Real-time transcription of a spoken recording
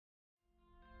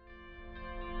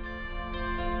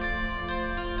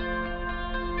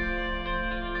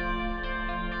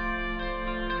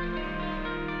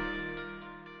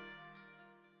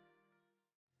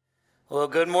Well,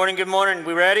 good morning, good morning.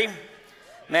 We ready?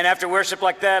 Man, after worship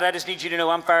like that, I just need you to know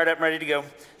I'm fired up and ready to go.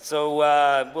 So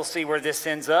we'll see where this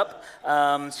ends up.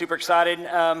 Super excited.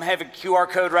 I have a QR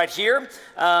code right here.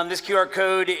 This QR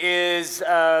code is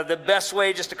the best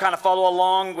way just to kind of follow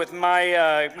along with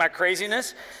my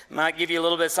craziness. Might give you a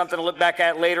little bit of something to look back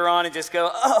at later on and just go,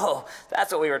 oh,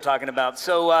 that's what we were talking about.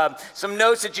 So some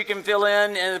notes that you can fill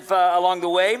in along the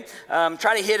way.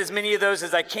 Try to hit as many of those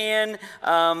as I can.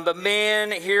 But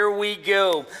man, here we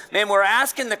go. Man, we're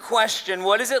asking the question,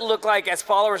 what does it look like as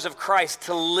followers of Christ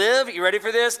to live, you ready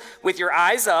for this? With your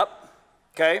eyes up,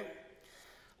 okay?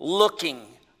 Looking,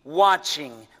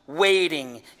 watching,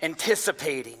 waiting,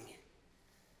 anticipating.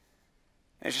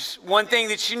 There's just one thing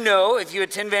that you know if you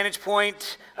attend Vantage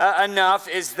Point enough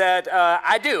is that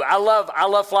I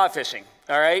love fly fishing.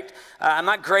 All right, I'm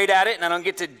not great at it, and I don't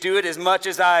get to do it as much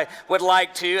as I would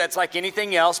like to. That's like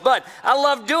anything else, but I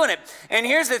love doing it. And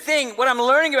here's the thing, what I'm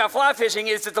learning about fly fishing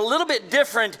is it's a little bit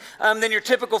different than your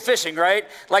typical fishing, right?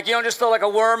 Like you don't just throw like a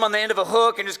worm on the end of a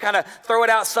hook and just kind of throw it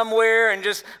out somewhere and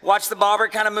just watch the bobber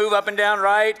kind of move up and down,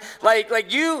 right?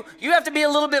 Like you have to be a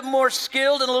little bit more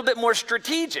skilled and a little bit more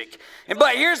strategic.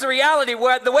 But here's the reality,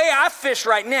 the way I fish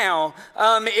right now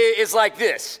is like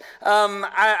this.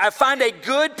 I find a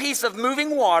good piece of moving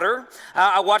water.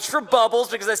 I watch for bubbles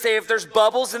because I say if there's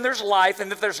bubbles, then there's life,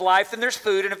 and if there's life, then there's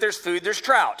food, and if there's food, there's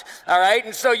trout. All right,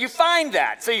 and so you find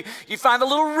that. So you find the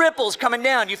little ripples coming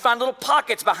down. You find little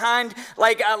pockets behind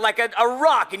like a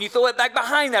rock, and you throw it back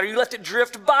behind that, or you let it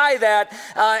drift by that,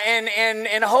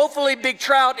 and hopefully big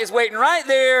trout is waiting right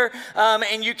there,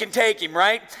 and you can take him,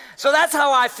 right? So that's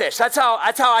how I fish. That's how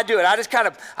I do it. I just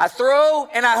I throw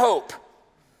and I hope.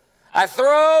 I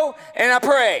throw and I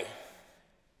pray.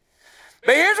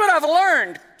 But here's what I've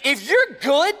learned. If you're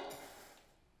good,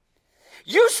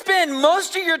 you spend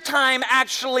most of your time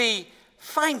actually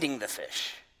finding the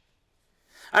fish.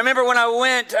 I remember when I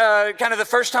went kind of the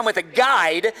first time with a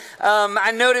guide,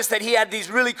 I noticed that he had these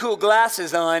really cool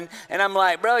glasses on, and I'm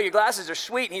like, bro, your glasses are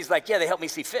sweet. And he's like, yeah, they help me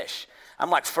see fish.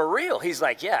 I'm like, for real? He's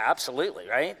like, yeah, absolutely,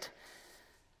 right?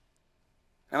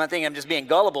 I'm not thinking I'm just being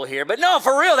gullible here, but no,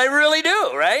 for real, they really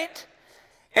do, right?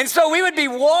 And so we would be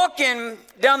walking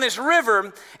down this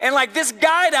river, and like this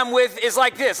guide I'm with is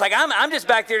like this. Like I'm just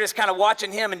back there just kind of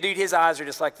watching him, and dude, his eyes are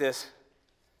just like this.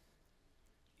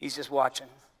 He's just watching.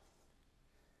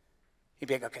 He'd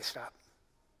be like, okay, stop.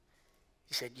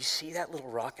 He said, you see that little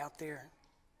rock out there?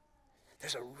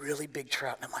 There's a really big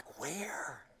trout. And I'm like,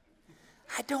 where?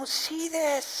 I don't see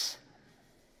this.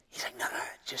 He's like, no,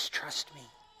 just trust me.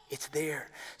 It's there.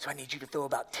 So I need you to throw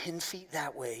about 10 feet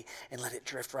that way and let it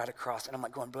drift right across. And I'm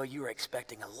like going, bro, you were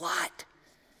expecting a lot.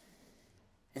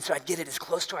 And so I'd get it as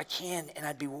close to I can, and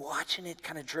I'd be watching it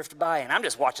kind of drift by. And I'm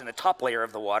just watching the top layer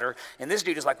of the water. And this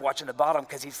dude is like watching the bottom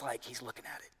because he's looking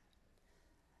at it.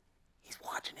 He's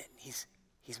watching it, and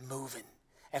he's moving.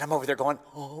 And I'm over there going,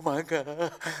 oh my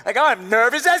God. Like I'm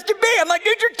nervous as can be. I'm like,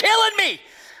 dude, you're killing me.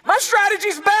 My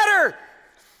strategy's better.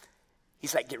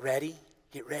 He's like, get ready,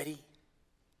 get ready.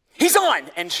 He's on,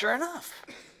 and sure enough,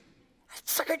 that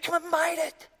sucker come and bite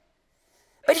it.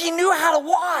 But he knew how to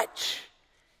watch.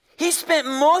 He spent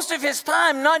most of his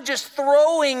time not just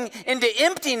throwing into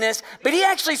emptiness, but he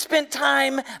actually spent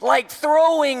time like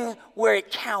throwing where it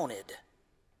counted.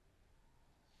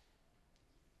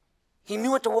 He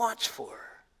knew what to watch for.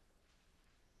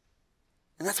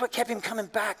 And that's what kept him coming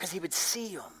back, because he would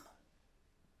see them.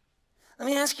 Let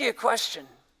me ask you a question.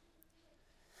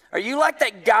 Are you like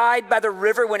that guide by the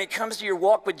river when it comes to your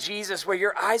walk with Jesus, where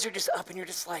your eyes are just up and you're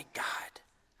just like, God,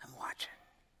 I'm watching.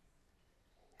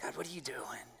 God, what are you doing?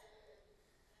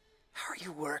 How are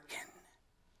you working?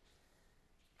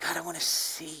 God, I want to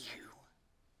see you.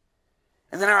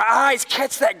 And then our eyes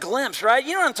catch that glimpse, right?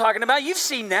 You know what I'm talking about. You've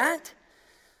seen that.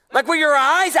 Like where your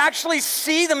eyes actually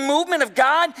see the movement of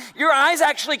God, your eyes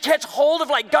actually catch hold of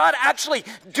like God actually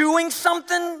doing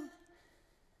something.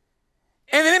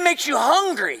 And then it makes you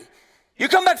hungry. You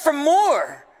come back for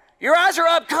more. Your eyes are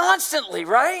up constantly,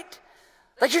 right?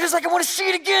 Like you're just like, I want to see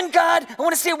it again, God. I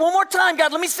want to see it one more time,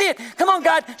 God. Let me see it. Come on,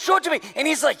 God, show it to me. And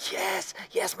he's like, yes,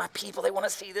 my people, they want to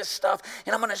see this stuff.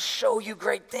 And I'm going to show you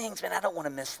great things. Man, I don't want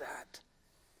to miss that.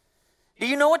 Do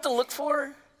you know what to look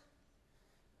for?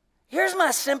 Here's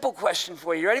my simple question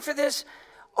for you. You ready for this?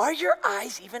 Are your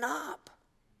eyes even up?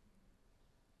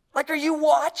 Like, are you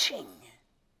watching?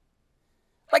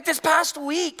 Like this past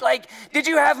week, like, did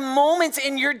you have moments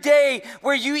in your day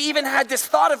where you even had this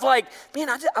thought of like, man,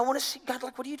 I want to see God,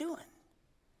 like, what are you doing?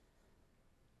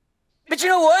 But you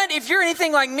know what? If you're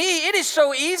anything like me, it is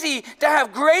so easy to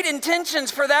have great intentions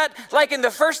for that. Like in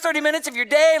the first 30 minutes of your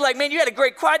day, like, man, you had a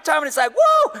great quiet time and it's like,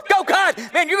 whoa, go God,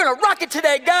 man, you're going to rock it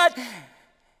today, God. And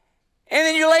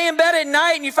then you lay in bed at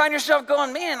night and you find yourself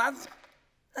going, man, I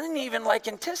didn't even like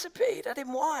anticipate. I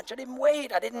didn't watch. I didn't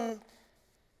wait.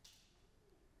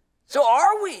 So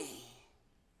are we?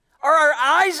 Are our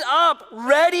eyes up,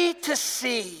 ready to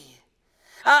see?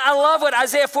 I love what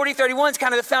Isaiah 40:31 is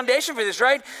kind of the foundation for this,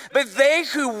 right? But they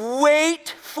who wait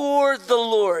for the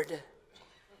Lord.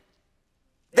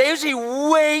 Those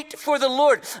who wait for the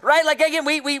Lord, right? Like again,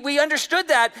 we understood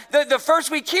that the first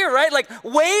week here, right? Like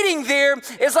waiting there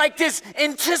is like this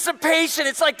anticipation.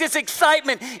 It's like this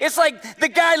excitement. It's like the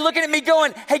guy looking at me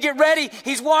going, hey, get ready.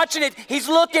 He's watching it. He's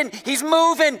looking. He's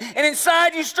moving. And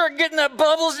inside you start getting the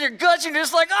bubbles in your guts. And you're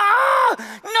just like,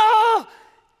 no.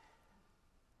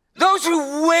 Those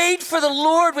who wait for the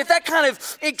Lord with that kind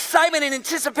of excitement and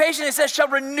anticipation, it says, shall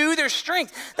renew their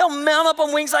strength. They'll mount up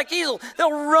on wings like eagles.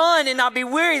 They'll run and not be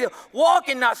weary. They'll walk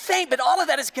and not faint. But all of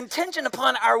that is contingent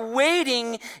upon our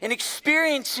waiting and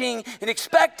experiencing and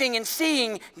expecting and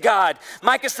seeing God.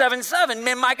 Micah 7:7,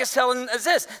 man, Micah's telling us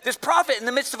this prophet in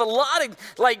the midst of a lot of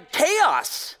like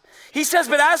chaos. He says,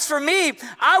 but as for me,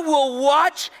 I will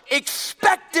watch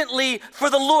expectantly for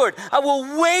the Lord. I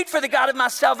will wait for the God of my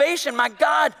salvation. My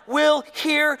God will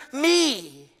hear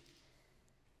me.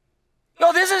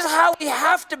 Yo, this is how we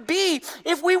have to be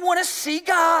if we want to see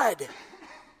God.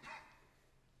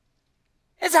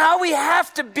 It's how we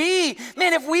have to be.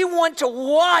 Man, if we want to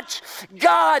watch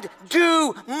God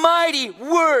do mighty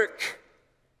work.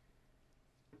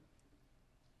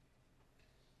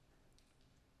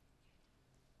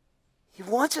 He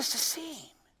wants us to see him.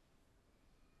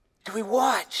 Do we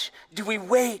watch? Do we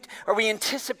wait? Are we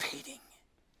anticipating?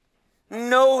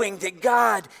 Knowing that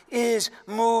God is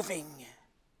moving.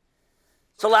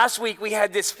 So last week we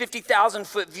had this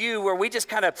 50,000-foot view where we just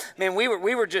kind of, man, we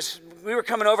were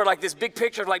coming over like this big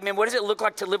picture of like, man, what does it look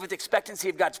like to live with expectancy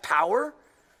of God's power?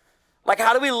 Like,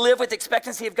 how do we live with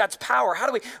expectancy of God's power? How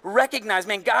do we recognize,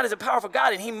 man, God is a powerful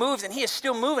God and he moves and he is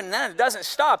still moving and that doesn't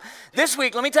stop. This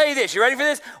week, let me tell you this. You ready for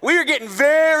this? We are getting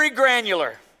very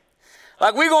granular.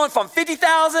 Like, we're going from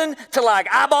 50,000 to like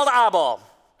eyeball to eyeball,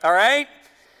 all right?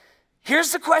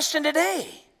 Here's the question today.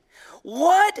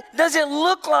 What does it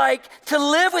look like to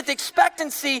live with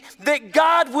expectancy that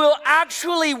God will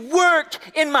actually work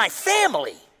in my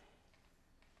family?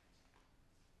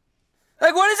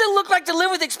 Like, what does it look like to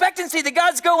live with expectancy that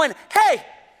God's going, hey,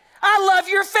 I love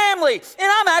your family, and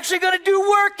I'm actually going to do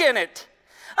work in it.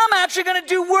 I'm actually going to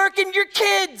do work in your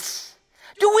kids.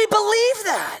 Do we believe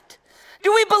that?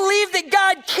 Do we believe that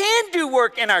God can do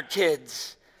work in our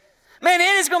kids? Man,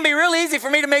 it is going to be real easy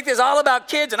for me to make this all about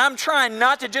kids, and I'm trying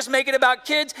not to just make it about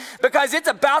kids because it's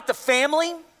about the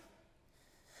family.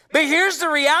 But here's the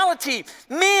reality.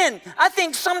 Men, I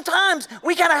think sometimes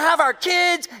we kind of have our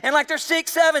kids and like they're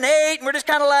 6, 7, 8, and we're just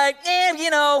kind of like,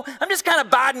 I'm just kind of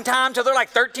biding time till they're like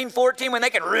 13, 14 when they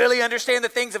can really understand the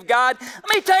things of God.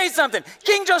 Let me tell you something.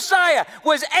 King Josiah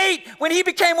was 8 when he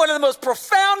became one of the most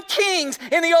profound kings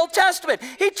in the Old Testament.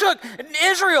 He took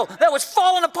Israel that was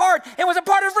falling apart and was a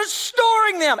part of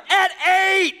restoring them at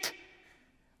 8.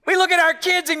 We look at our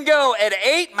kids and go, at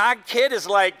 8, my kid is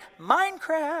like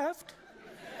Minecraft.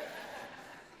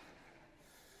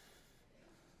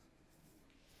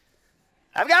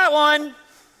 I've got one.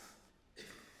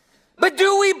 But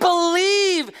do we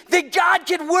believe that God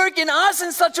can work in us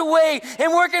in such a way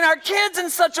and work in our kids in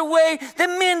such a way that,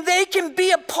 man, they can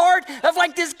be a part of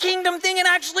like this kingdom thing and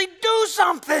actually do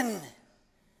something?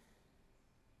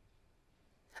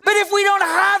 But if we don't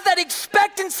have that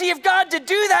expectancy of God to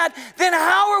do that, then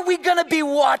how are we going to be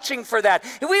watching for that?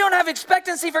 If we don't have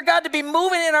expectancy for God to be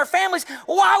moving in our families,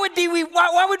 why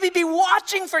would we be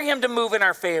watching for him to move in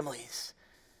our families?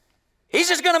 He's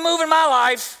just going to move in my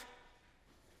life.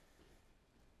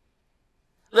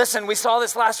 Listen, we saw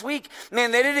this last week,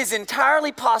 man, that it is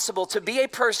entirely possible to be a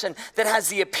person that has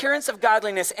the appearance of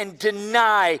godliness and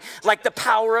deny like the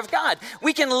power of God.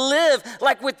 We can live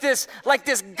like with this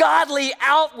godly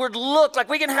outward look, like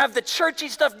we can have the churchy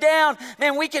stuff down.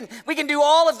 Man, we can do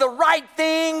all of the right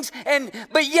things,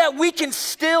 but yet we can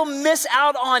still miss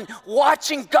out on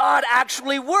watching God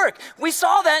actually work. We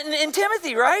saw that in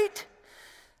Timothy, right?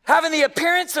 Having the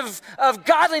appearance of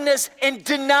godliness and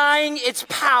denying its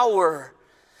power.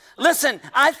 Listen,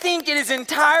 I think it is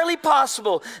entirely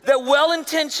possible that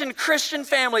well-intentioned Christian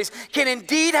families can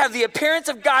indeed have the appearance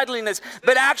of godliness,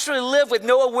 but actually live with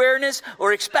no awareness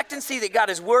or expectancy that God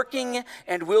is working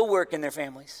and will work in their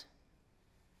families.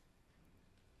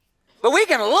 But we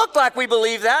can look like we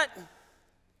believe that.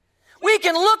 We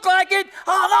can look like it.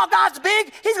 Oh, no, God's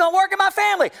big. He's going to work in my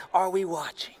family. Are we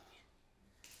watching?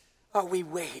 Are we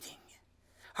waiting?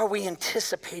 Are we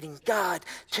anticipating God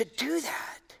to do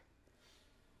that?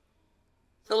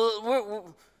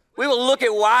 So we will look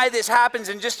at why this happens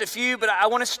in just a few, but I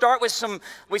want to start with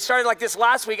we started like this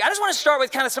last week. I just want to start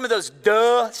with kind of some of those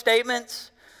duh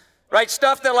statements, right?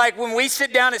 Stuff that like when we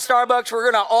sit down at Starbucks,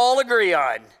 we're going to all agree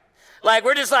on. Like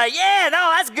we're just like, yeah,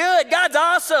 no, that's good. God's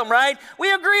awesome, right?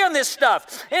 We agree on this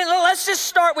stuff. And let's just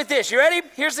start with this. You ready?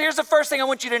 Here's the first thing I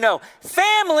want you to know.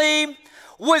 Family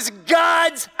was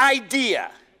God's idea.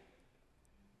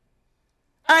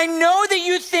 I know that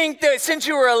you think that since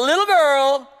you were a little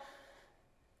girl,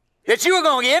 that you were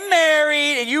going to get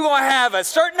married and you're going to have a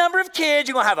certain number of kids.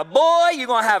 You're going to have a boy, you're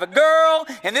going to have a girl,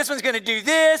 and this one's going to do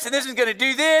this, and this one's going to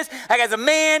do this. Like as a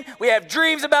man, we have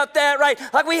dreams about that, right?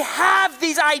 Like we have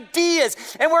these ideas,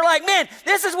 and we're like, man,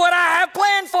 this is what I have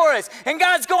planned for us. And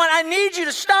God's going, I need you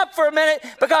to stop for a minute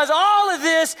because all of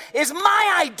this is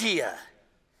my idea.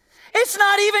 It's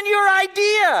not even your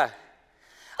idea.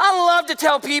 I love to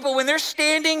tell people when they're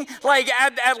standing like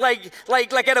at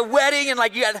a wedding and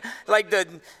like you got like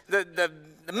the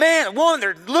man and woman,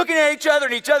 they're looking at each other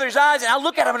in each other's eyes, and I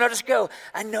look at them and I just go,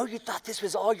 I know you thought this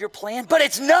was all your plan, but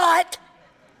it's not.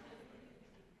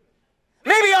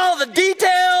 Maybe all the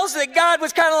details that God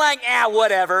was kind of like,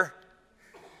 whatever.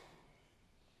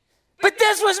 But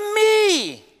this was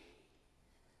me.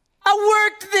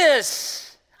 I worked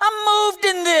this. I moved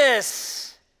in this.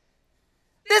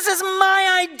 This is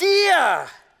my idea.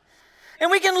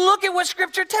 And we can look at what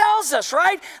Scripture tells us,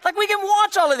 right? Like we can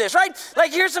watch all of this, right?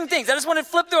 Like here's some things. I just want to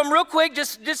flip through them real quick.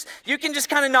 You can just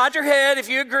kind of nod your head if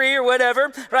you agree or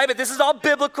whatever, right? But this is all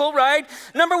biblical, right?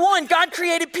 Number one, God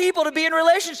created people to be in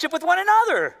relationship with one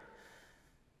another.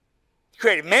 He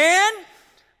created man,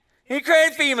 and He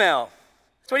created female.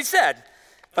 That's what He said.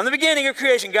 From the beginning of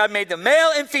creation, God made them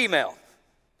male and female.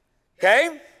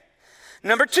 Okay?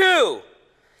 Number two,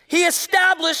 He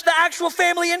established the actual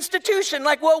family institution,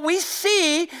 like what we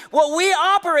see, what we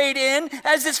operate in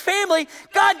as this family.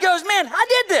 God goes, man, I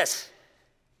did this.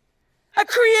 I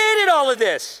created all of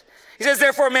this. He says,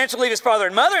 therefore, a man shall leave his father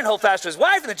and mother and hold fast to his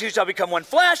wife, and the two shall become one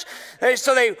flesh.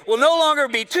 So they will no longer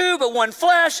be two, but one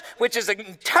flesh, which is an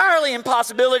entirely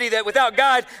impossibility that without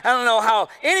God, I don't know how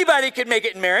anybody could make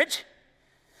it in marriage.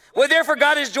 Well, therefore,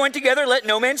 God has joined together, let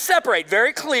no man separate.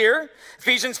 Very clear.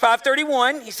 Ephesians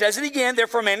 5:31, he says it again,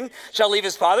 therefore man shall leave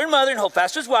his father and mother and hold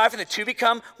fast to his wife, and the two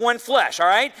become one flesh, all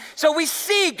right? So we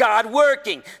see God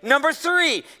working. Number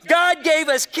three, God gave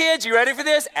us kids, you ready for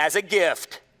this? As a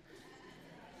gift.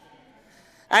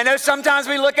 I know sometimes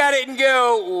we look at it and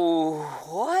go,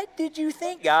 what did you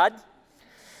think, God?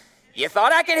 You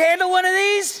thought I could handle one of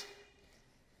these?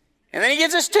 And then He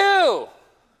gives us 2,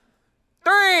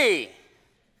 3.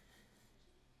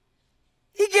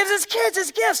 He gives us kids as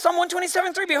gifts. Psalm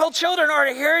 127:3, behold, children are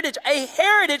a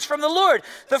heritage from the Lord.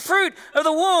 The fruit of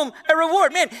the womb, a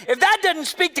reward. Man, if that doesn't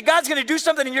speak to God's going to do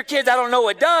something in your kids, I don't know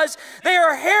what does. They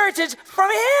are a heritage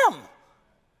from Him.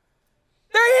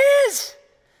 They're His.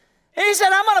 And He said,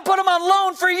 I'm going to put them on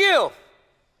loan for you.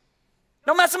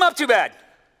 Don't mess them up too bad.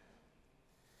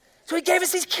 So He gave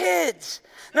us these kids.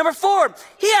 Number 4,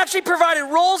 He actually provided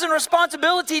roles and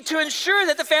responsibility to ensure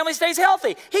that the family stays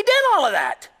healthy. He did all of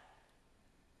that.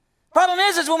 Problem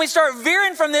is when we start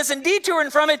veering from this and detouring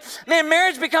from it, man,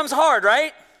 marriage becomes hard,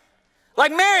 right?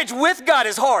 Like marriage with God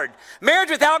is hard. Marriage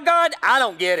without God, I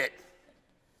don't get it.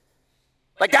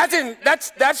 Like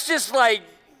that's just like,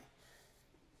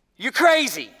 you're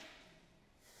crazy.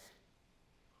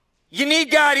 You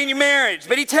need God in your marriage.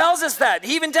 But He tells us that.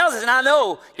 He even tells us, and I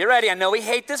know, get ready, I know we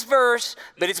hate this verse,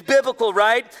 but it's biblical,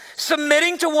 right?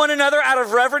 Submitting to one another out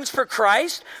of reverence for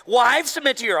Christ. Wives,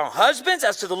 submit to your own husbands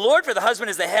as to the Lord, for the husband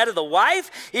is the head of the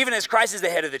wife, even as Christ is the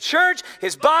head of the church,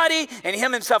 His body, and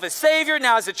Him Himself as Savior.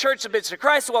 Now as the church submits to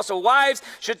Christ, so also wives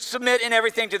should submit in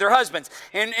everything to their husbands.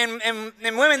 And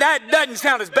women, that doesn't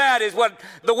sound as bad as what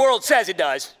the world says it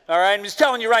does, all right? I'm just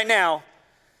telling you right now.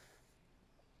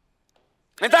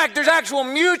 In fact, there's actual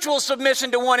mutual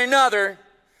submission to one another.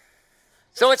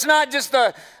 So it's not just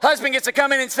the husband gets to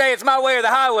come in and say, it's my way or the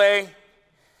highway.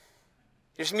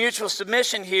 There's mutual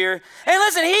submission here. And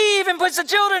listen, He even puts the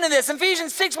children in this. In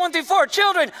Ephesians 6:1-4,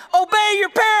 children, obey your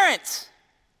parents.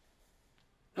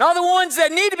 And all the ones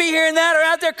that need to be hearing that are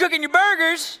out there cooking your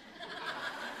burgers.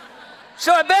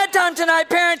 So at bedtime tonight,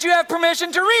 parents, you have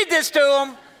permission to read this to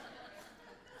them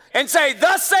and say,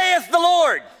 thus saith the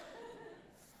Lord.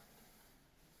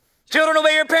 Children,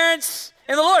 obey your parents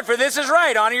in the Lord, for this is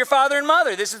right. Honor your father and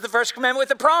mother. This is the first commandment with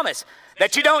the promise,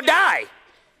 that you don't die.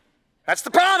 That's the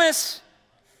promise.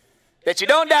 That you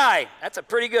don't die. That's a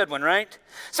pretty good one, right?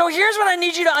 So here's what I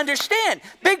need you to understand.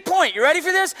 Big point. You ready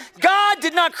for this? God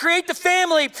did not create the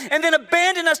family and then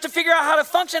abandon us to figure out how to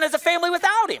function as a family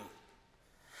without him.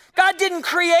 God didn't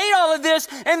create all of this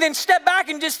and then step back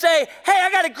and just say, hey, I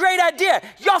got a great idea.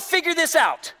 Y'all figure this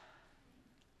out.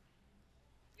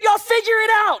 Y'all figure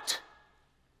it out.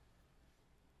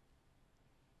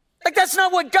 Like, that's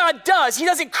not what God does. He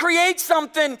doesn't create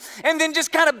something and then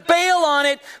just kind of bail on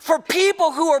it for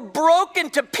people who are broken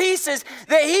to pieces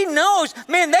that he knows,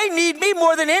 man, they need me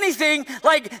more than anything.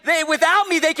 Like, without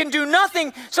me, they can do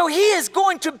nothing. So he is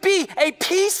going to be a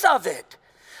piece of it.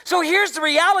 So here's the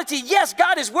reality. Yes,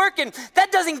 God is working.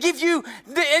 That doesn't give you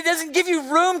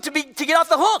room to get off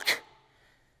the hook.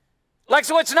 Like,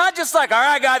 so it's not just like, all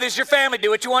right, God, this is your family.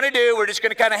 Do what you want to do. We're just going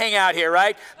to kind of hang out here,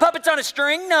 right? Puppets on a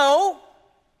string? No.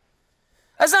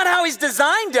 That's not how he's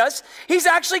designed us. He's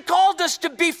actually called us to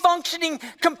be functioning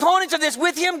components of this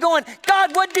with him going,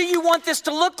 God, what do you want this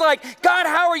to look like? God,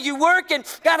 how are you working?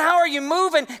 God, how are you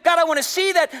moving? God, I want to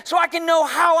see that so I can know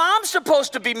how I'm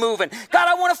supposed to be moving. God,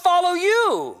 I want to follow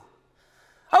you.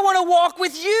 I want to walk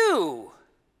with you.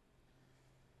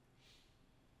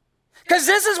 Because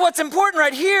this is what's important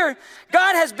right here.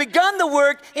 God has begun the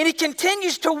work and he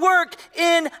continues to work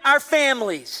in our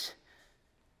families.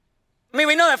 I mean,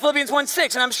 we know that, Philippians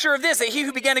 1:6, and I'm sure of this, that he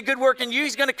who began a good work in you,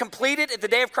 he's going to complete it at the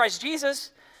day of Christ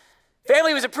Jesus.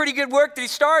 Family was a pretty good work that he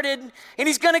started, and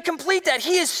he's going to complete that.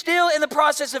 He is still in the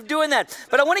process of doing that.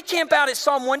 But I want to camp out at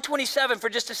Psalm 127 for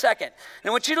just a second. And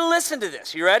I want you to listen to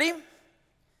this. You ready? You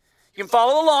can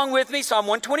follow along with me, Psalm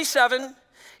 127.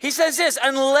 He says this,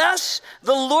 unless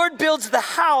the Lord builds the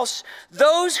house,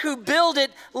 those who build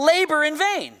it labor in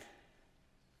vain.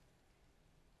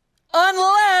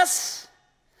 Unless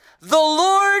the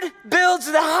Lord builds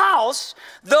the house,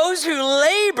 those who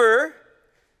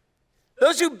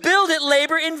build it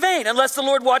labor in vain. Unless the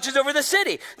Lord watches over the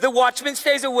city, the watchman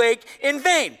stays awake in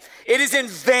vain. It is in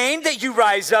vain that you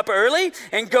rise up early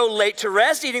and go late to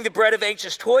rest, eating the bread of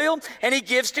anxious toil, and he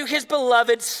gives to his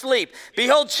beloved sleep.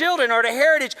 Behold, children are a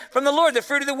heritage from the Lord, the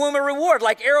fruit of the womb a reward.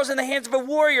 Like arrows in the hands of a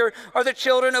warrior are the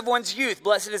children of one's youth.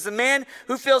 Blessed is the man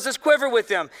who fills his quiver with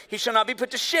them. He shall not be put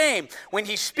to shame when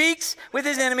he speaks with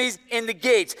his enemies in the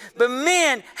gates. But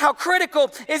man, how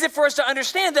critical is it for us to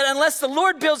understand that unless the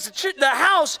Lord builds the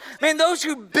house, man, those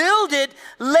who build it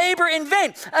labor in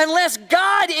vain. Unless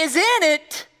God is in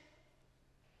it,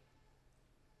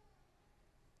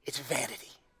 it's vanity.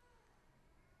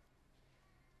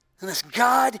 Unless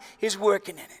God is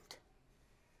working in it.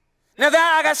 Now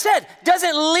that, like I said,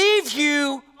 doesn't leave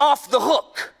you off the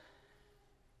hook.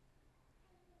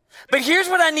 But here's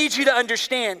what I need you to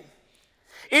understand.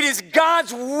 It is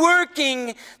God's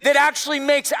working that actually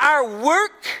makes our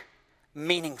work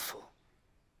meaningful.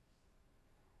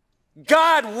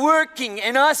 God working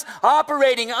and us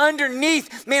operating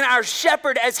underneath, man, our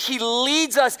shepherd as he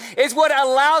leads us is what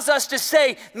allows us to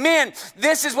say, man,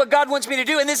 this is what God wants me to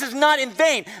do, and this is not in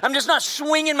vain. I'm just not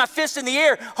swinging my fist in the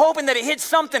air hoping that it hits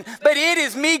something, but it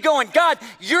is me going, God,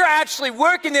 you're actually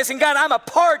working this, and God, I'm a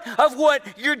part of what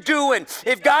you're doing.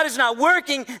 If God is not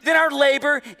working, then our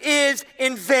labor is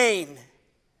in vain.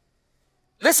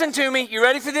 Listen to me. You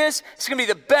ready for this? It's going to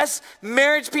be the best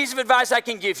marriage piece of advice I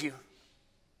can give you.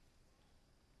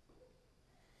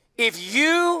 If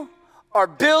you are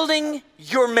building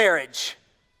your marriage,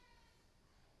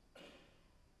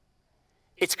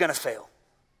 it's going to fail.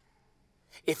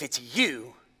 If it's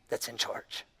you that's in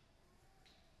charge.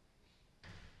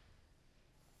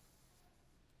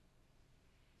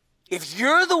 If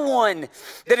you're the one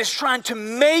that is trying to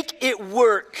make it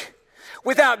work,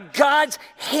 without God's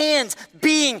hands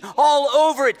being all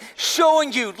over it,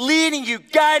 showing you, leading you,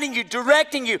 guiding you,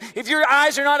 directing you. If your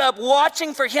eyes are not up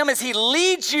watching for him as he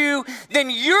leads you, then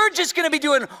you're just going to be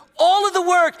doing all of the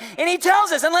work. And he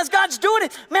tells us, unless God's doing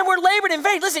it, man, we're laboring in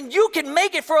vain. Listen, you can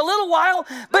make it for a little while,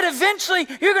 but eventually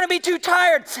you're going to be too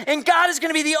tired. And God is going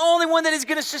to be the only one that is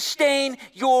going to sustain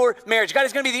your marriage. God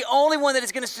is going to be the only one that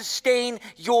is going to sustain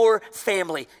your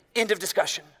family. End of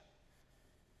discussion.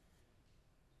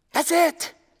 That's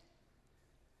it.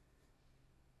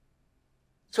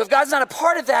 So if God's not a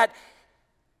part of that,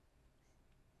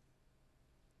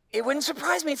 it wouldn't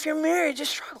surprise me if your marriage is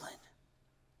struggling.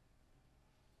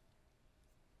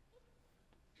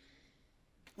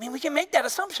 I mean, we can make that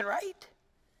assumption, right?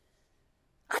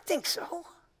 I think so.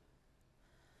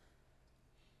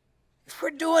 If we're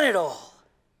doing it all,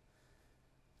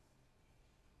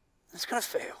 it's going to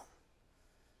fail.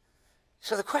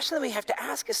 So the question that we have to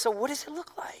ask is, so what does it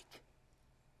look like?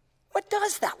 What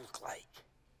does that look like?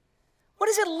 What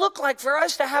does it look like for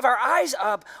us to have our eyes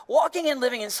up, walking and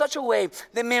living in such a way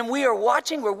that, man, we are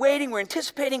watching, we're waiting, we're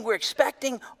anticipating, we're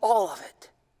expecting all of it?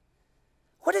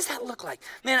 What does that look like?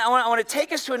 Man, I want to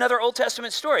take us to another Old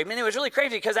Testament story. Man, it was really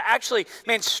crazy because I actually,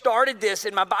 started this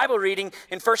in my Bible reading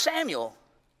in 1 Samuel.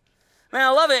 Man, I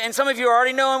love it, and some of you are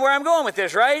already knowing where I'm going with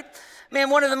this, right?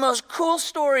 Man, one of the most cool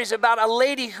stories about a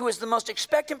lady who was the most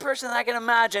expectant person that I can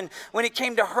imagine when it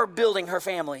came to her building her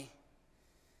family.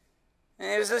 And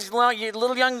it was this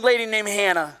little young lady named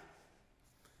Hannah.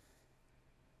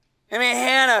 I mean,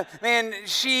 Hannah, man,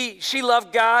 she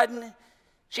loved God.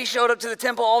 She showed up to the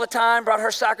temple all the time, brought her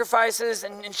sacrifices,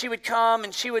 and she would come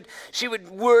and she would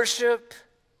worship.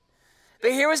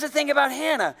 But here was the thing about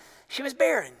Hannah. She was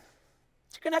barren.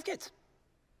 She couldn't have kids.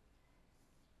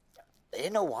 They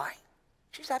didn't know why.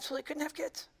 She just absolutely couldn't have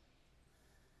kids.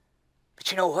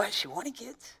 But you know what? She wanted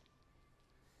kids.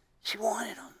 She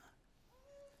wanted them.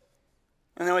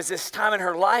 And there was this time in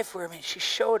her life where, she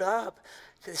showed up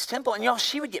to this temple, and y'all,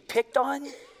 she would get picked on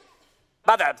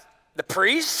by the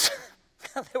priests.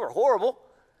 They were horrible.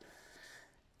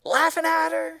 Laughing at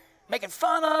her, making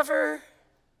fun of her.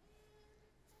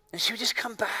 And she would just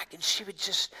come back, and she would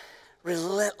just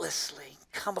relentlessly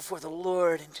come before the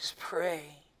Lord and just pray.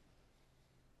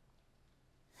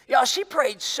 Y'all, she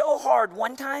prayed so hard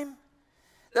one time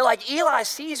that Eli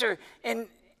sees her and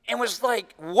was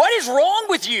like, "What is wrong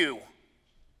with you?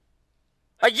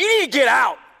 You need to get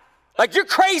out. You're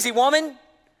crazy, woman."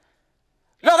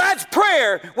 No, that's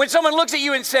prayer when someone looks at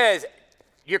you and says,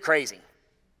 "You're crazy."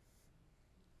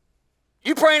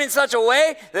 You praying in such a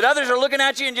way that others are looking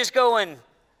at you and just going,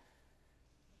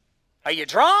 "Are you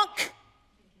drunk?"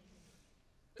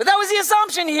 But that was the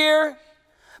assumption here.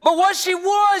 But what she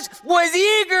was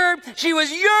eager, she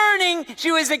was yearning,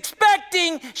 she was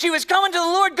expecting, she was coming to the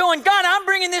Lord going, "God, I'm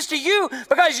bringing this to you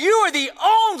because you are the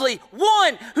only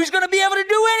one who's going to be able to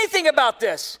do anything about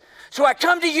this. So I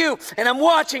come to you and I'm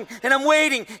watching and I'm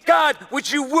waiting. God,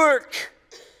 would you work?"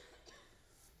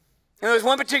 And there was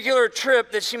one particular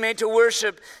trip that she made to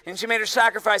worship, and she made her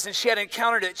sacrifice, and she had an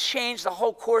encounter that changed the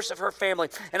whole course of her family.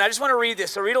 And I just want to read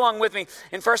this, so read along with me.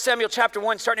 In 1 Samuel chapter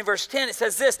 1, starting in verse 10, it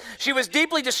says this: "She was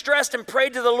deeply distressed and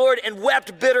prayed to the Lord and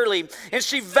wept bitterly. And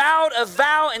she vowed a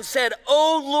vow and said,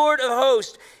 'O Lord of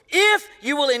hosts, if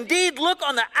you will indeed look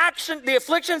on the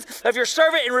afflictions of your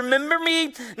servant and remember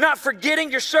me, not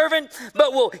forgetting your servant,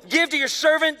 but will give to your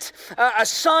servant a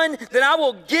son, then I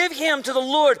will give him to the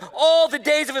Lord all the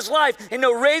days of his life, and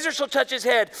no razor shall touch his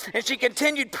head.' And she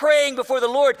continued praying before the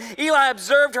Lord. Eli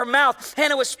observed her mouth.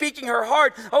 Hannah was speaking her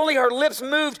heart. Only her lips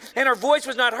moved, and her voice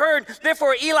was not heard.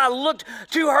 Therefore Eli looked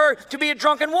to her to be a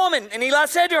drunken woman. And Eli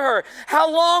said to her, 'How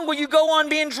long will you go on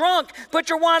being drunk? Put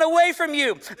your wine away from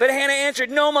you.' But Hannah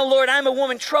answered, 'No, my Lord, I am a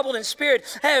woman troubled in spirit.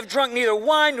 I have drunk neither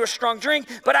wine nor strong drink,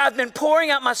 but I have been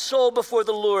pouring out my soul before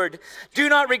the Lord. Do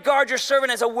not regard your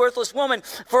servant as a worthless woman,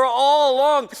 for all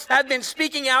along I have been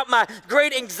speaking out my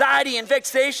great anxiety and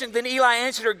vexation.' Then Eli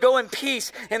answered her, 'Go in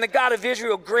peace, and the God of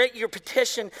Israel grant your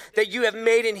petition that you have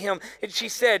made in him.' And she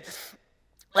said,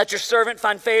 'Let your servant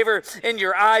find favor in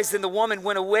your eyes.' Then the woman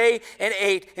went away and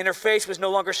ate, and her face was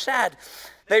no longer sad.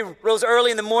 They rose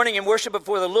early in the morning and worshiped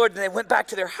before the Lord, and they went back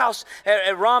to their house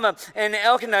at Ramah. And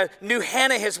Elkanah knew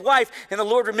Hannah, his wife, and the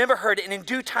Lord remembered her. And in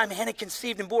due time, Hannah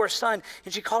conceived and bore a son,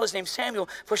 and she called his name Samuel,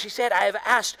 for she said, 'I have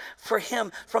asked for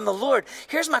him from the Lord.'"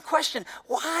 Here's my question.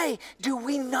 Why do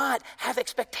we not have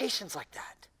expectations like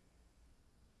that?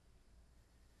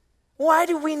 Why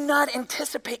do we not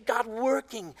anticipate God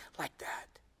working like that?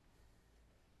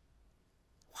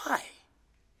 Why?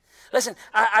 Listen,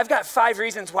 I've got 5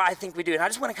 reasons why I think we do. And I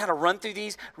just want to kind of run through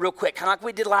these real quick, kind of like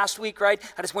we did last week, right?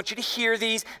 I just want you to hear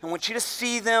these. I want you to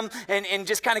see them and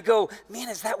just kind of go, "Man,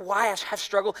 is that why I have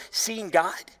struggle seeing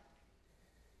God?"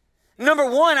 Number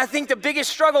 1, I think the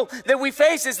biggest struggle that we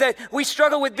face is that we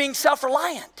struggle with being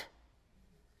self-reliant.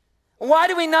 Why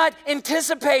do we not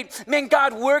anticipate,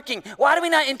 God working? Why do we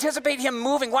not anticipate him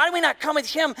moving? Why do we not come with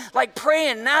him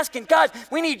praying and asking, "God,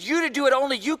 we need you to do what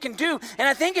only you can do"? And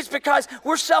I think it's because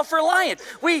we're self-reliant.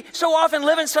 We so often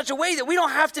live in such a way that we don't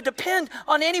have to depend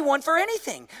on anyone for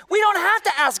anything. We don't have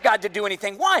to ask God to do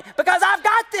anything. Why? Because I've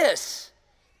got this.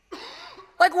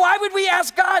 Why would we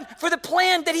ask God for the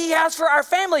plan that he has for our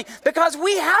family? Because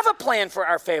we have a plan for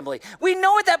our family. We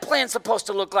know what that plan's supposed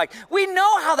to look like. We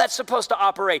know how that's supposed to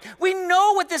operate. We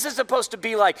know what this is supposed to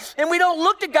be like. And we don't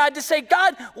look to God to say,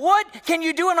 "God, what can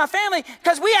you do in my family?"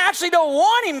 Because we actually don't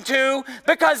want him to,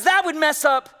 because that would mess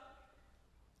up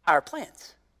our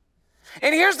plans.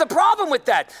 And here's the problem with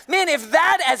that. Man, if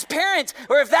that as parents,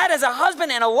 or if that as a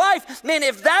husband and a wife, man,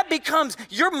 if that becomes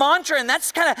your mantra and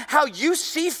that's kind of how you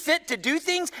see fit to do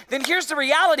things, then here's the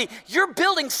reality. You're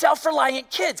building self-reliant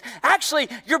kids. Actually,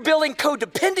 you're building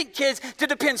codependent kids to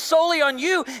depend solely on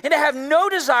you and to have no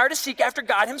desire to seek after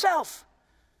God himself.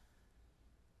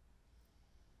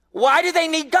 Why do they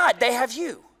need God? They have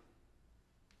you.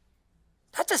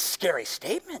 That's a scary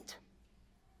statement.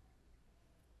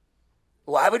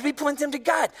 Why would we point them to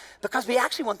God? Because we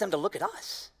actually want them to look at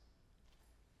us.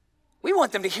 We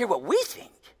want them to hear what we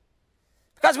think.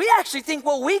 Because we actually think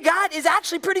what we got is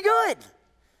actually pretty good.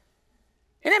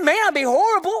 And it may not be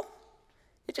horrible.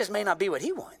 It just may not be what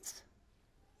he wants.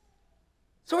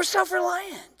 So we're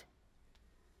self-reliant.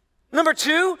 Number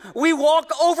two, we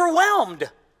walk overwhelmed.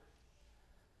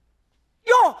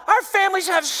 Y'all, our families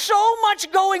have so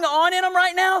much going on in them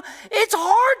right now. It's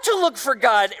hard to look for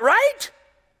God, right?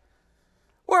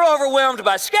 We're overwhelmed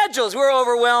by schedules. We're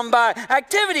overwhelmed by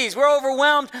activities. We're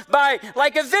overwhelmed by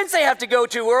events they have to go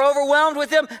to. We're overwhelmed with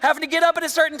them having to get up at a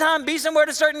certain time, be somewhere at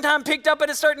a certain time, picked up at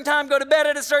a certain time, go to bed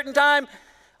at a certain time,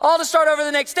 all to start over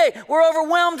the next day. We're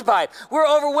overwhelmed by it. We're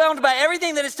overwhelmed by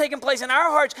everything that has taken place in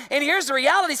our hearts. And here's the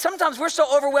reality. Sometimes we're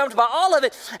so overwhelmed by all of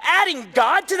it, adding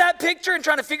God to that picture and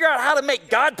trying to figure out how to make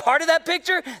God part of that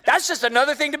picture, that's just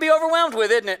another thing to be overwhelmed with,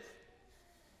 isn't it?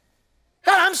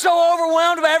 God, I'm so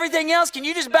overwhelmed by everything else. Can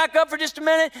you just back up for just a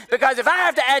minute? Because if I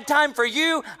have to add time for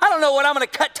you, I don't know what I'm going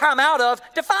to cut time out of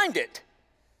to find it.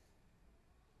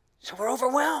 So we're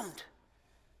overwhelmed.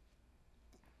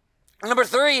 Number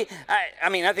three,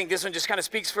 I think this one just kind of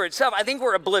speaks for itself. I think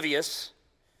we're oblivious.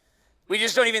 We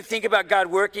just don't even think about God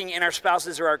working in our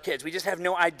spouses or our kids. We just have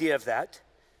no idea of that.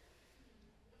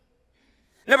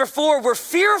 Number four, we're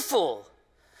fearful.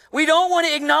 We don't want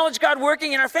to acknowledge God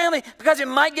working in our family because it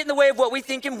might get in the way of what we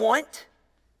think and want.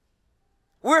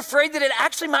 We're afraid that it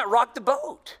actually might rock the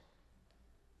boat.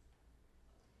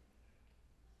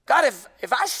 God,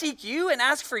 if I seek you and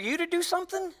ask for you to do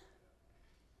something,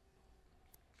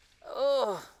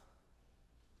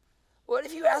 what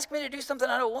if you ask me to do something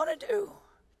I don't want to do?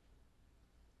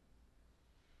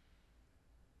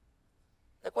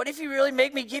 Like, what if you really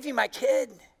make me give you my kid?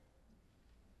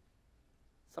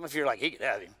 Some of you are like, he could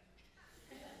have him.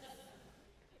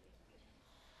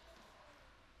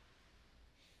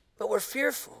 But we're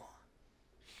fearful.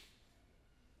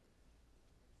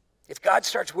 If God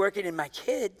starts working in my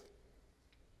kid,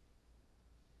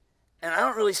 and I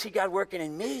don't really see God working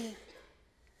in me,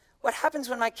 what happens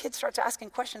when my kid starts asking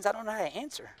questions I don't know how to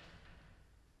answer?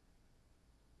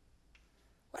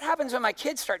 What happens when my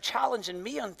kids start challenging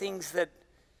me on things that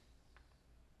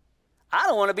I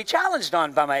don't want to be challenged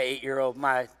on by my 8-year-old,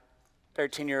 my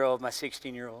 13-year-old, my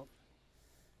 16-year-old,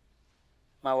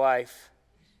 my wife?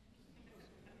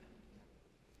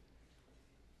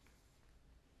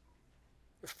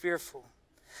 We're fearful.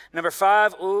 Number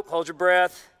five, hold your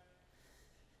breath.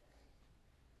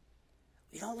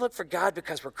 We don't look for God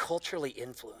because we're culturally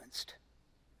influenced.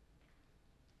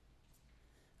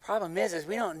 Problem is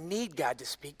we don't need God to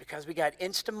speak because we got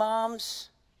Instamoms,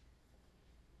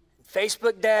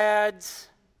 Facebook dads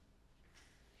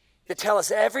that tell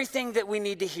us everything that we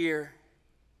need to hear.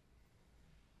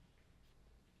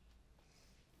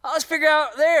 Let's figure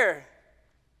out there.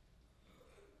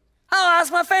 I'll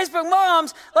ask my Facebook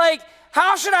moms,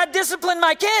 how should I discipline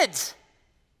my kids?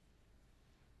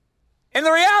 And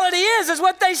the reality is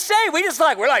what they say.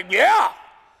 We're like, yeah,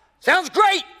 sounds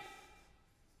great.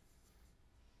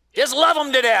 Just love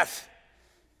them to death.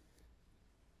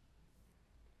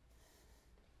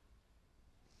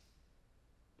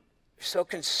 We're so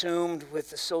consumed with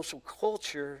the social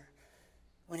culture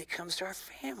when it comes to our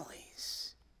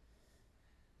families.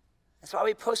 That's why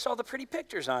we post all the pretty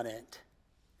pictures on it.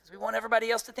 Because we want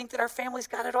everybody else to think that our family's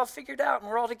got it all figured out and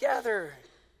we're all together.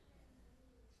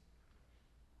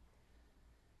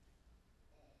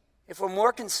 If we're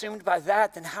more consumed by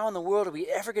that, then how in the world are we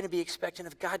ever going to be expecting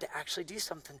of God to actually do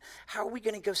something? How are we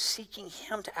going to go seeking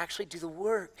him to actually do the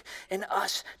work and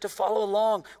us to follow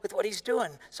along with what he's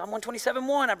doing? Psalm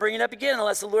 127:1, I bring it up again.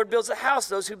 Unless the Lord builds a house,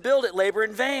 those who build it labor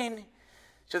in vain.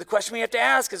 So the question we have to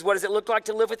ask is, what does it look like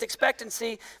to live with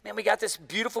expectancy? Man, we got this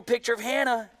beautiful picture of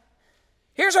Hannah.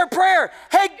 Here's our prayer.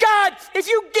 Hey, God, if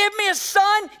you give me a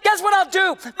son, guess what I'll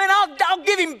do? Man, I'll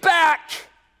give him back.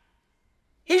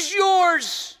 He's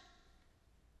yours.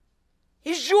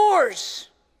 He's yours.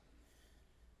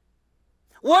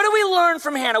 What do we learn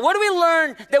from Hannah? What do we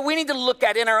learn that we need to look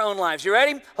at in our own lives? You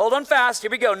ready? Hold on fast. Here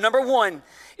we go. Number one,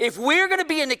 if we're going to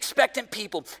be an expectant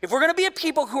people, if we're going to be a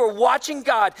people who are watching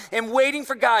God and waiting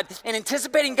for God and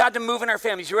anticipating God to move in our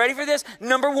families, you ready for this?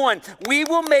 Number one, we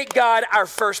will make God our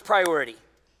first priority.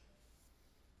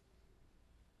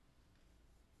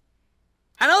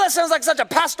 I know that sounds like such a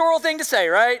pastoral thing to say,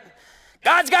 right?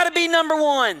 God's got to be number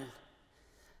one.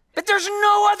 But there's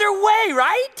no other way,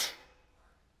 right?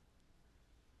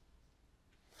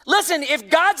 Listen, if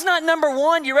God's not number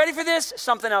one, you ready for this?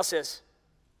 Something else is.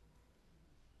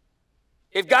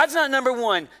 If God's not number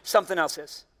one, something else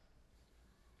is.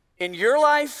 In your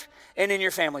life and in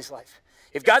your family's life.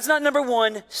 If God's not number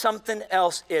one, something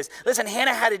else is. Listen,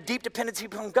 Hannah had a deep dependency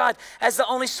upon God as the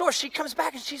only source. She comes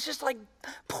back and she's just like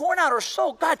pouring out her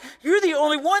soul. God, you're the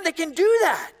only one that can do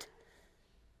that.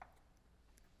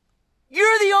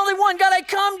 You're the only one. God, I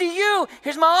come to you.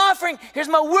 Here's my offering. Here's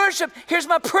my worship. Here's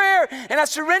my prayer. And I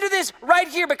surrender this right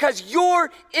here because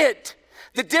you're it.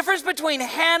 The difference between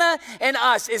Hannah and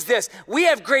us is this. We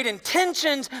have great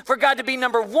intentions for God to be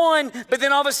number one, but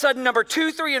then all of a sudden number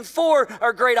 2, 3, and 4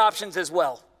 are great options as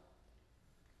well.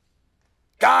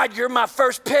 God, you're my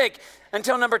first pick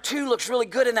until number 2 looks really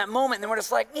good in that moment. And then we're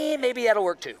just like, maybe that'll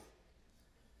work too.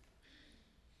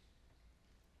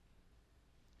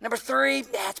 Number 3,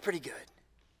 that's pretty good.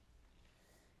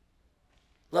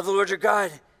 Love the Lord your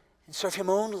God and serve him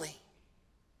only.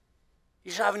 You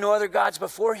shall have no other gods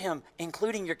before him,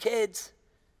 including your kids,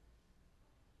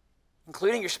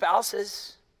 including your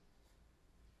spouses.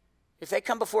 If they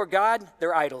come before God,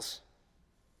 they're idols.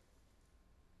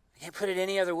 I can't put it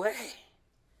any other way.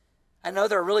 I know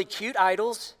they're really cute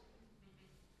idols,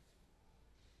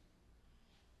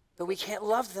 but we can't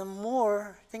love them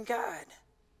more than God.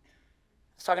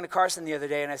 I was talking to Carson the other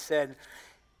day and I said,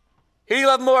 who do you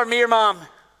love more, me or mom?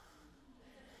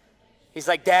 He's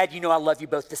like, Dad, you know I love you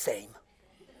both the same.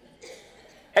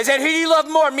 I said, who do you love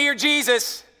more, me or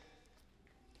Jesus?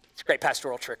 It's a great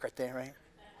pastoral trick right there, right?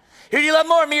 Who do you love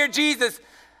more, me or Jesus?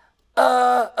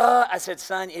 I said,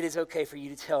 son, it is okay for you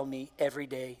to tell me every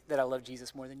day that I love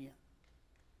Jesus more than you.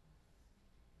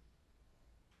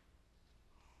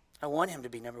 I want him to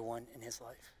be number one in his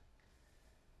life.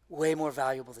 Way more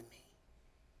valuable than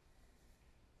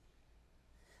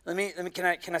me.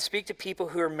 Can I speak to people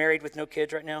who are married with no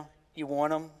kids right now? You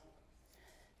want them,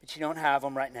 but you don't have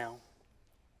them right now.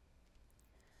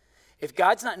 If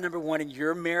God's not number one in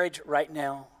your marriage right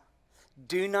now,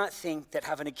 do not think that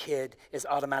having a kid is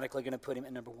automatically going to put him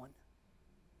at number one.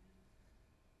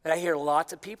 But I hear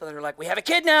lots of people that are like, we have a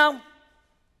kid now.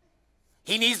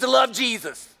 He needs to love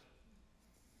Jesus.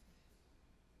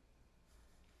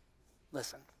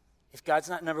 Listen, if God's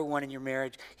not number one in your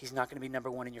marriage, he's not going to be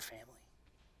number one in your family.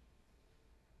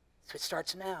 So it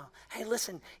starts now. Hey,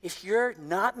 listen, if you're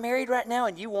not married right now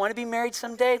and you want to be married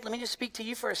someday, let me just speak to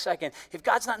you for a second. If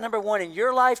God's not number one in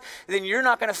your life, then you're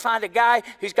not going to find a guy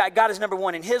who's got God as number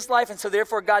one in his life, and so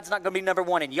therefore God's not going to be number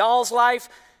one in y'all's life.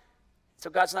 So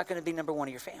God's not going to be number one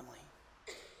in your family.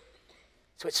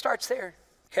 So it starts there,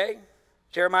 okay?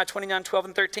 Jeremiah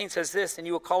 29:12-13 says this, and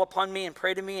you will call upon me and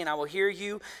pray to me, and I will hear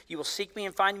you. You will seek me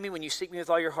and find me when you seek me with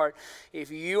all your heart.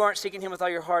 If you aren't seeking him with all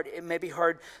your heart, it may be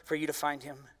hard for you to find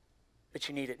him. But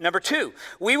you need it. Number 2,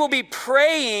 we will be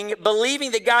praying,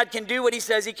 believing that God can do what he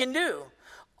says he can do.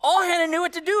 All Hannah knew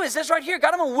what to do is this right here.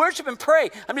 God, I'm going to worship and pray.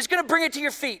 I'm just going to bring it to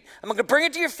your feet. I'm going to bring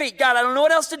it to your feet. God, I don't know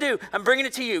what else to do. I'm bringing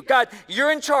it to you. God,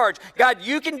 you're in charge. God,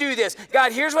 you can do this.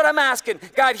 God, here's what I'm asking.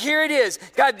 God, here it is.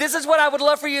 God, this is what I would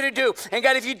love for you to do. And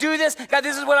God, if you do this, God,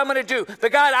 this is what I'm going to do.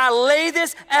 But God, I lay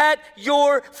this at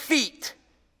your feet.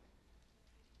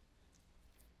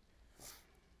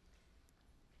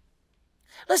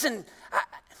 Listen,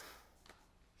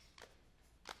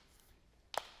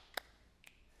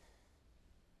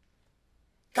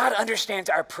 God understands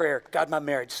our prayer. God, my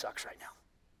marriage sucks right now.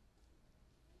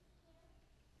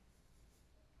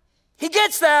 He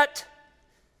gets that.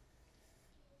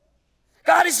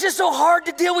 God, it's just so hard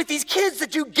to deal with these kids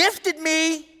that you gifted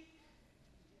me.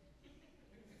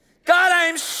 God, I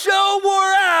am so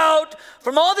wore out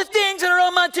from all the things that are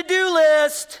on my to-do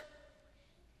list.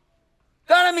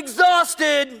 God, I'm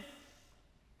exhausted.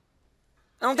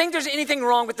 I don't think there's anything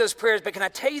wrong with those prayers, but can I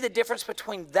tell you the difference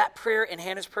between that prayer and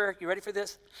Hannah's prayer? You ready for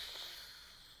this?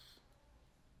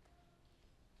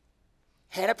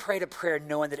 Hannah prayed a prayer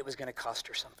knowing that it was going to cost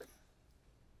her something.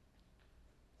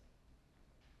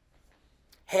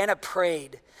 Hannah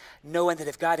prayed knowing that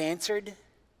if God answered,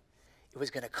 it was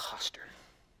going to cost her.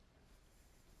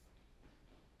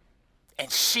 And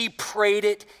she prayed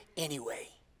it anyway.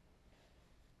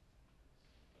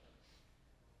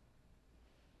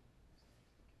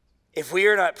 If we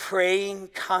are not praying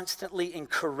constantly and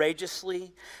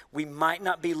courageously, we might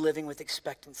not be living with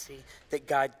expectancy that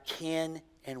God can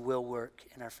and will work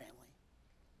in our family.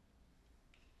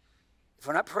 If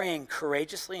we're not praying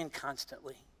courageously and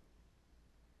constantly,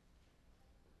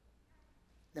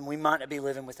 then we might not be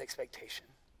living with expectation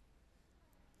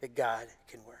that God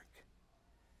can work.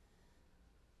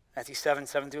 Matthew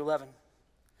 7:7-11.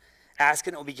 Ask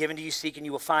and it will be given to you. Seek and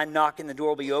you will find. Knock and the door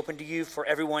will be open to you. For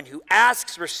everyone who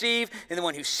asks, receive. And the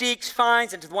one who seeks,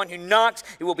 finds. And to the one who knocks,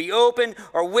 it will be open.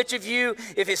 Or which of you,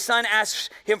 if his son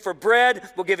asks him for bread,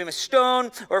 will give him a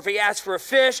stone? Or if he asks for a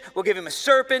fish, will give him a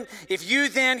serpent? If you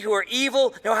then, who are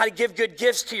evil, know how to give good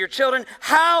gifts to your children,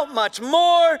 how much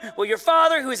more will your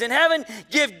Father who is in heaven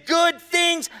give good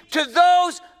things to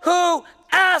those who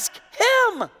ask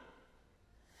him?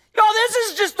 Y'all, this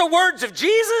is just the words of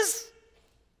Jesus.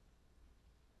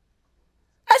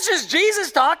 That's just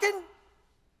Jesus talking.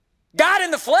 God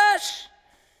in the flesh.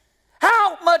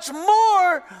 How much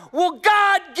more will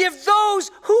God give those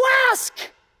who ask?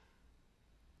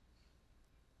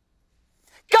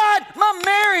 God, my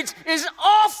marriage is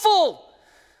awful.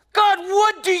 God,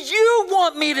 what do you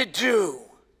want me to do?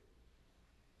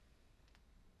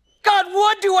 God,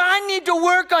 what do I need to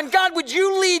work on? God, would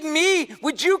you lead me?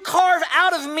 Would you carve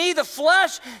out of me the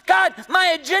flesh? God,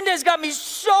 my agenda has got me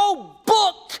so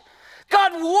booked.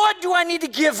 God, what do I need to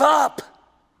give up?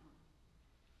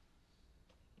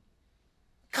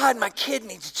 God, my kid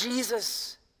needs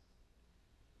Jesus.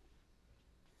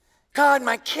 God,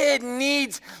 my kid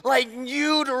needs like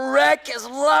you to wreck his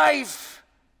life.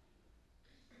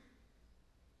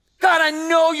 God, I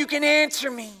know you can answer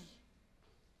me.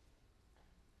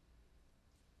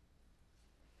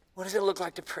 What does it look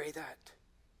like to pray that?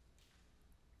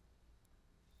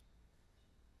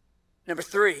 Number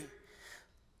 3.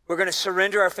 We're going to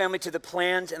surrender our family to the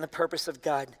plans and the purpose of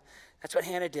God. That's what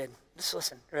Hannah did. Just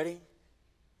listen. Ready?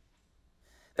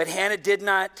 But Hannah did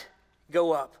not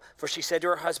go up, for she said to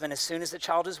her husband, as soon as the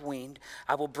child is weaned,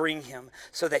 I will bring him,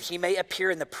 so that he may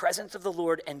appear in the presence of the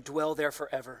Lord and dwell there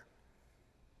forever.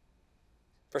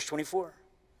 Verse 24.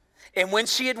 And when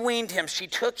she had weaned him, she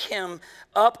took him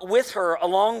up with her,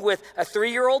 along with a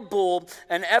 3-year-old bull,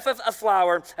 an ephah of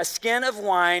flour, a skin of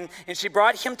wine, and she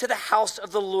brought him to the house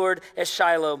of the Lord at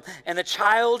Shiloh. And the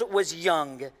child was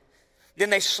young.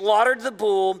 Then they slaughtered the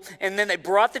bull, and then they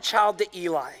brought the child to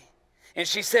Eli. And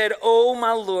she said, "Oh,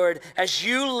 my Lord, as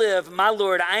you live, my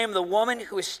Lord, I am the woman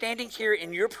who is standing here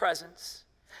in your presence,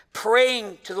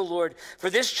 praying to the Lord. For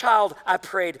this child I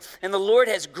prayed, and the Lord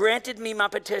has granted me my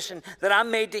petition that I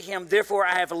made to him. Therefore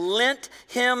I have lent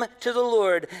him to the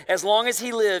Lord. As long as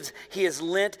he lives, he is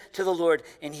lent to the Lord."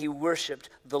 And he worshiped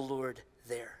the Lord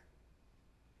there.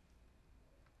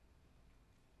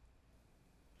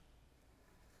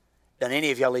 Don't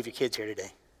any of y'all leave your kids here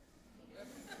today?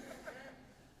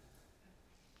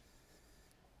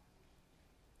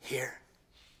 Here.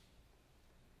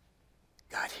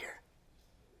 God here.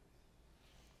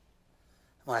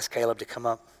 I'll ask Caleb to come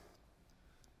up.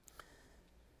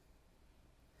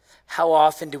 How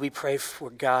often do we pray for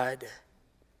God?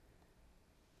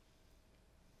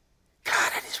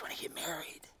 God, I just want to get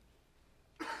married.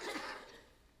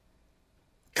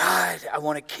 God, I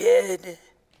want a kid.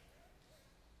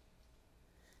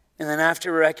 And then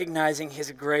after recognizing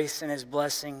his grace and his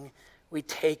blessing, we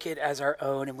take it as our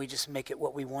own and we just make it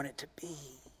what we want it to be.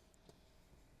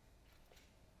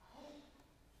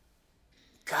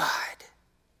 God,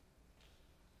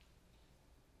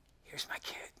 here's my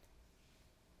kid.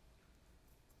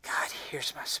 God,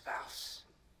 here's my spouse.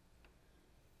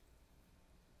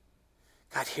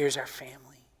 God, here's our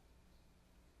family.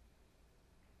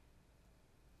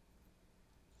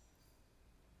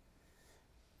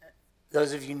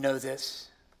 Those of you know this.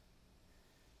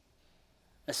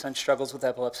 My son struggles with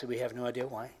epilepsy. We have no idea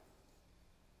why.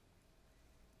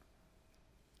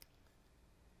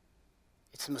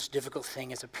 It's the most difficult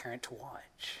thing as a parent to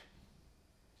watch.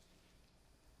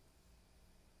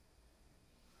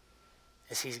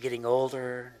 As he's getting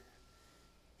older,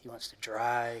 he wants to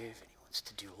drive and he wants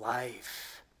to do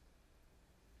life.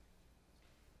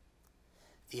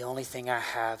 The only thing I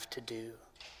have to do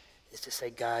is to say,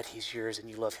 God, he's yours and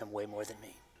you love him way more than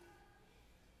me.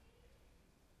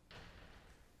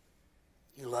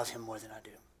 You love him more than I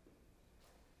do.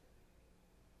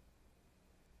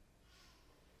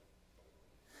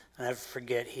 And I never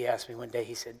forget, he asked me one day,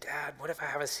 he said, "Dad, what if I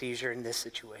have a seizure in this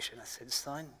situation?" I said,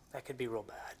 "Son, that could be real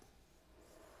bad."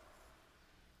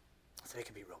 I said, "It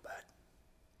could be real bad."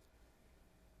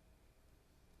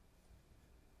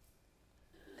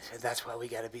 I said, "That's why we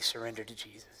got to be surrendered to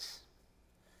Jesus.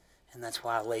 And that's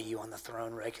why I lay you on the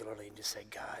throne regularly and just say,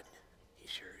 God,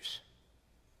 He's yours.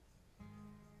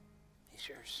 He's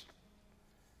yours.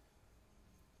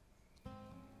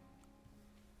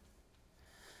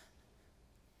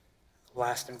 The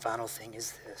last and final thing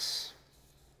is this.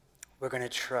 We're going to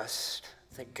trust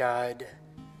that God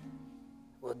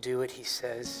will do what he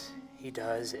says he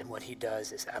does, and what he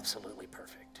does is absolutely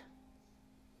perfect.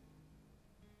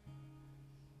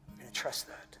 We're going to trust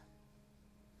that.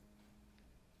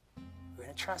 We're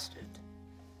going to trust it.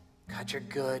 God, you're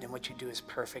good, and what you do is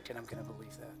perfect, and I'm going to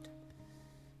believe that.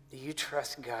 Do you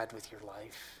trust God with your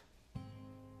life? Do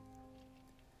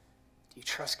you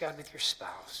trust God with your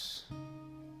spouse?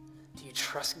 Do you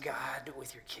trust God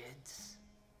with your kids?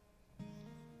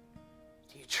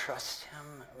 Do you trust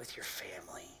him with your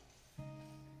family?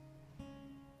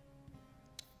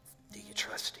 Do you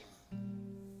trust him?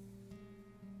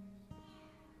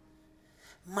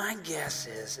 My guess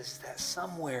is that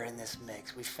somewhere in this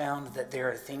mix, we found that there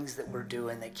are things that we're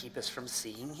doing that keep us from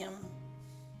seeing him.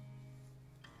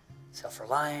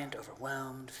 Self-reliant,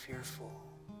 overwhelmed, fearful.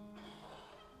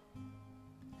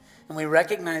 And we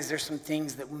recognize there's some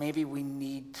things that maybe we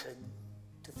need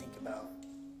to think about.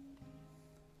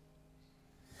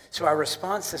 So our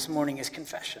response this morning is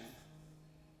confession.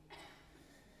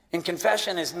 And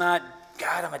confession is not,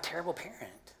 God, I'm a terrible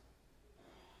parent.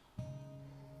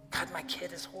 God, my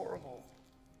kid is horrible.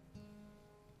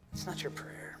 It's not your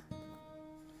prayer.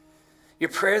 Your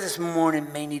prayer this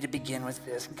morning may need to begin with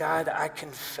this. God, I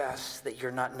confess that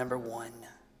you're not number one.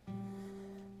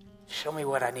 Show me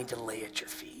what I need to lay at your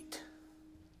feet.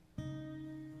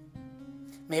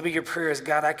 Maybe your prayer is,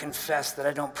 God, I confess that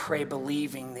I don't pray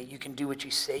believing that you can do what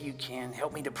you say you can.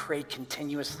 Help me to pray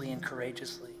continuously and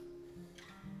courageously.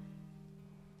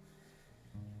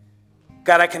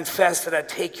 God, I confess that I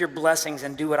take your blessings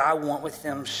and do what I want with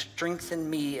them. Strengthen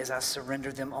me as I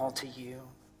surrender them all to you.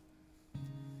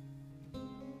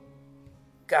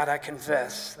 God, I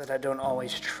confess that I don't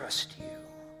always trust you.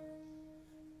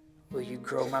 Will you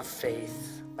grow my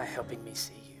faith by helping me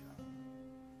see you?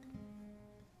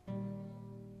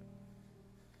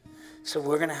 So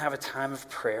we're going to have a time of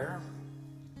prayer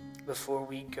before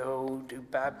we go do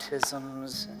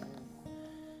baptisms and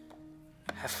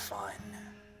have fun.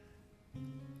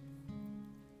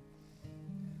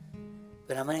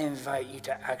 But I'm going to invite you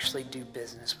to actually do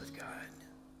business with God.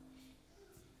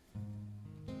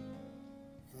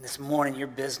 And this morning, your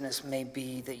business may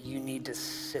be that you need to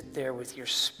sit there with your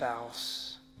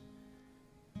spouse,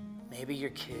 maybe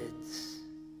your kids,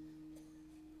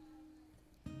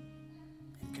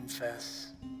 and confess,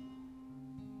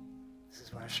 this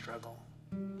is where I struggle.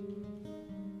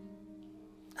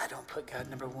 I don't put God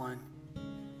number one.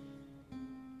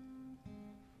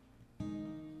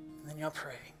 And then y'all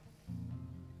pray.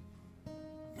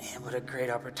 Man, what a great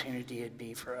opportunity it'd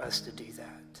be for us to do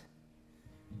that.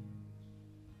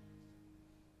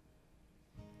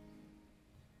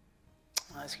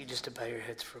 I'll ask you just to bow your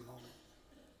heads for a moment.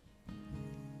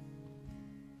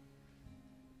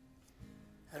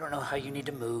 I don't know how you need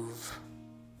to move.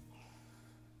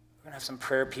 We're going to have some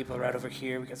prayer people right over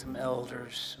here. We got some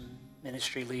elders, some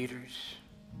ministry leaders,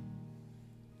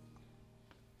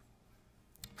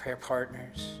 prayer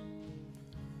partners.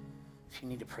 If you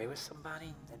need to pray with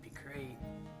somebody, that'd be great.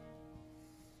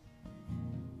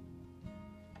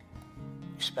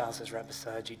 Your spouse is right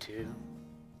beside you too,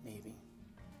 maybe.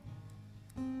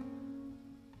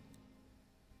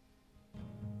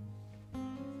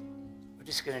 We're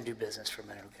just going to do business for a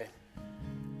minute, okay?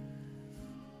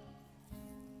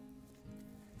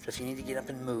 So if you need to get up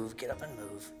and move, get up and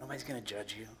move. Nobody's going to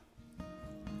judge you.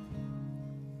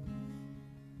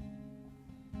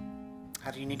 How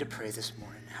do you need to pray this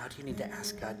morning? How do you need to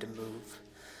ask God to move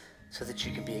so that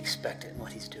you can be expectant in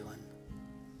what he's doing?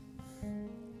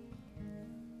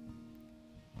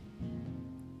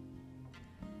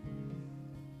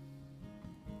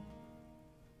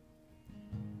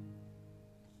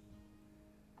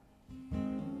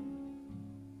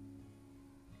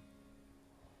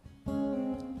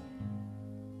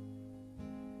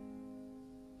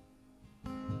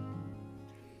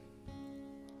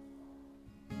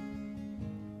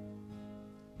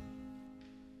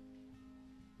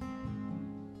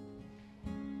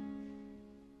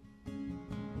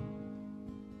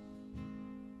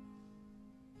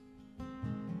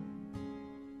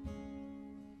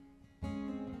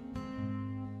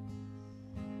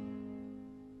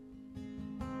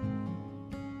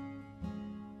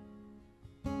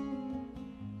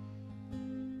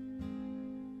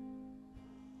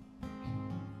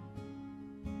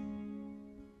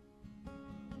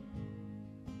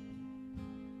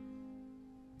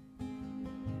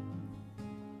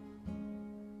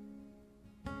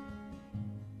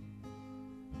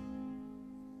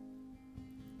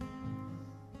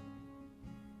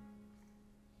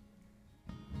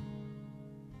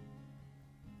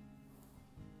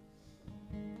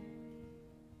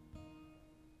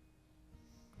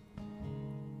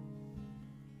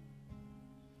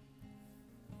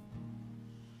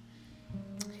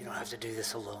 have to do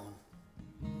this alone.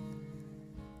 In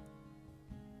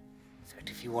fact,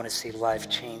 if you want to see life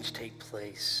change take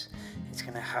place, it's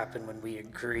going to happen when we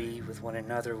agree with one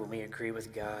another, when we agree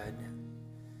with God,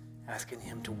 asking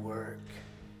him to work,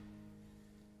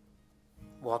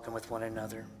 walking with one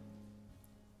another.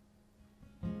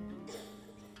 So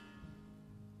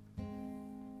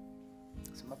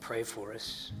I'm going to pray for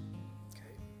us. Okay?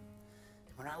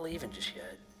 We're not leaving just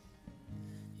yet.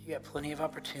 You got plenty of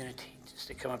opportunity just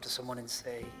to come up to someone and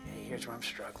say, hey, here's where I'm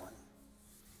struggling.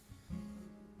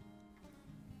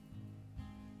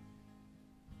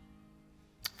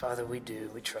 Father, we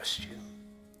do. We trust you.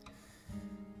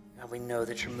 God, we know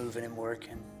that you're moving and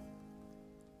working.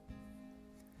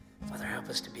 Father, help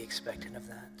us to be expectant of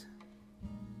that.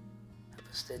 Help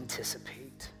us to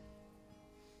anticipate.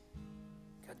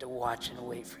 God, to watch and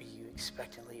wait for you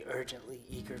expectantly, urgently,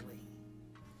 eagerly,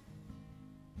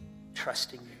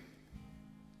 trusting you.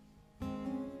 God,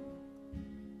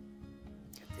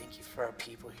 thank you for our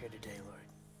people here today, Lord.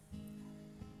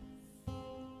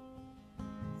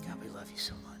 God, we love you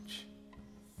so much.